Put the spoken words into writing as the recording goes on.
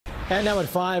And now at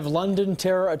 5, London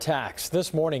terror attacks.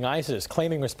 This morning, ISIS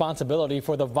claiming responsibility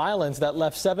for the violence that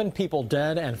left 7 people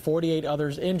dead and 48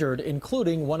 others injured,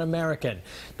 including 1 American.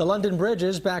 The London Bridge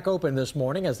is back open this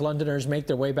morning as Londoners make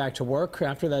their way back to work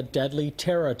after that deadly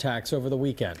terror attacks over the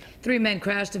weekend. 3 men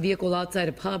crashed a vehicle outside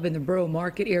a pub in the Borough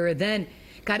Market area, then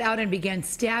got out and began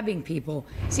stabbing people.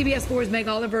 CBS 4's Meg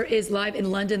Oliver is live in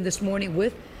London this morning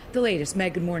with the latest.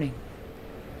 Meg, good morning.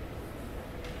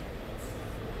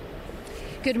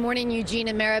 Good morning, Eugene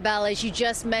and Maribel. As you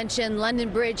just mentioned, London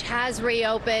Bridge has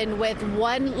reopened with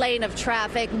 1 lane of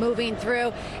traffic moving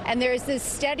through, and there's this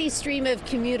steady stream of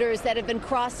commuters that have been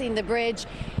crossing the bridge.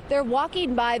 They're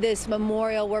walking by this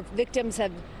memorial where victims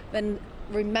have been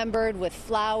remembered with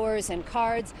flowers and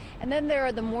cards, and then there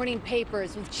are the morning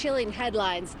papers with chilling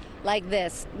headlines like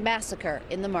this: massacre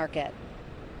in the market.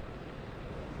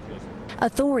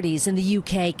 Authorities in the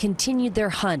UK continued their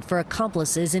hunt for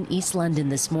accomplices in East London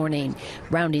this morning,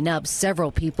 rounding up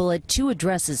several people at 2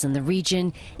 addresses in the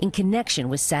region in connection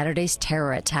with Saturday's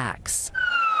terror attacks.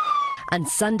 On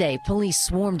Sunday, police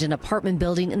swarmed an apartment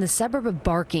building in the suburb of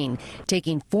Barking,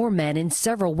 taking 4 men and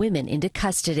several women into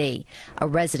custody. A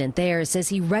resident there says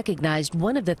he recognized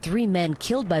one of the 3 men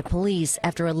killed by police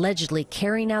after allegedly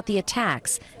carrying out the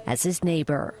attacks as his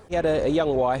neighbor. He had a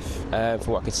young wife,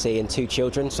 from what I could see, and 2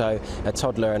 children, so a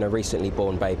toddler and a recently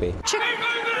born baby.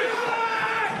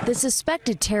 The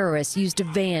suspected terrorists used a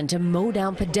van to mow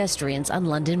down pedestrians on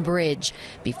London Bridge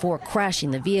before crashing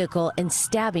the vehicle and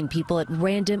stabbing people at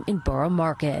random in Borough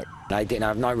Market. They didn't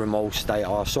have no remorse.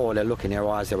 I saw the look in their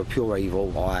eyes. They were pure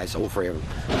evil eyes, all 3 of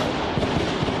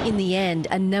them. In the end,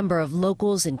 a number of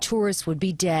locals and tourists would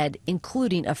be dead,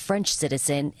 including a French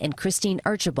citizen and Christine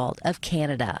Archibald of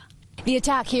Canada. The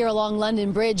attack here along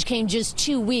London Bridge came just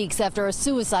 2 weeks after a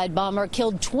suicide bomber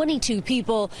killed 22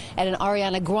 people at an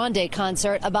Ariana Grande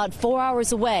concert about 4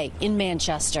 hours away in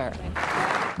Manchester.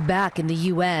 Back in the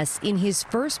U.S., in his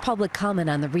first public comment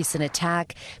on the recent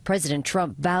attack, President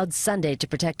Trump vowed Sunday to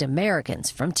protect Americans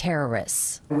from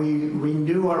terrorists. We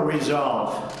renew our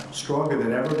resolve, stronger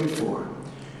than ever before,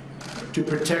 to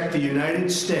protect the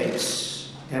United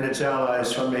States and its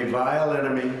allies from a vile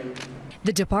enemy.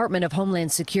 The Department of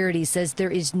Homeland Security says there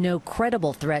is no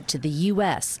credible threat to the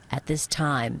U.S. at this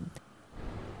time.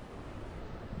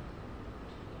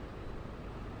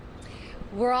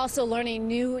 We're also learning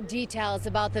new details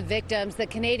about the victims. The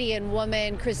Canadian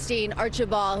woman, Christine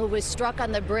Archibald, who was struck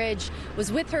on the bridge,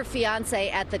 was with her fiance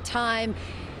at the time.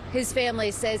 His family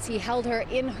says he held her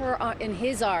in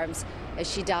his arms as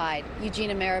she died. Eugene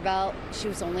and Maribel, she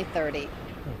was only 30.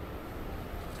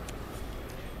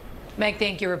 Meg,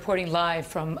 thank you, reporting live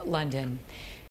from London.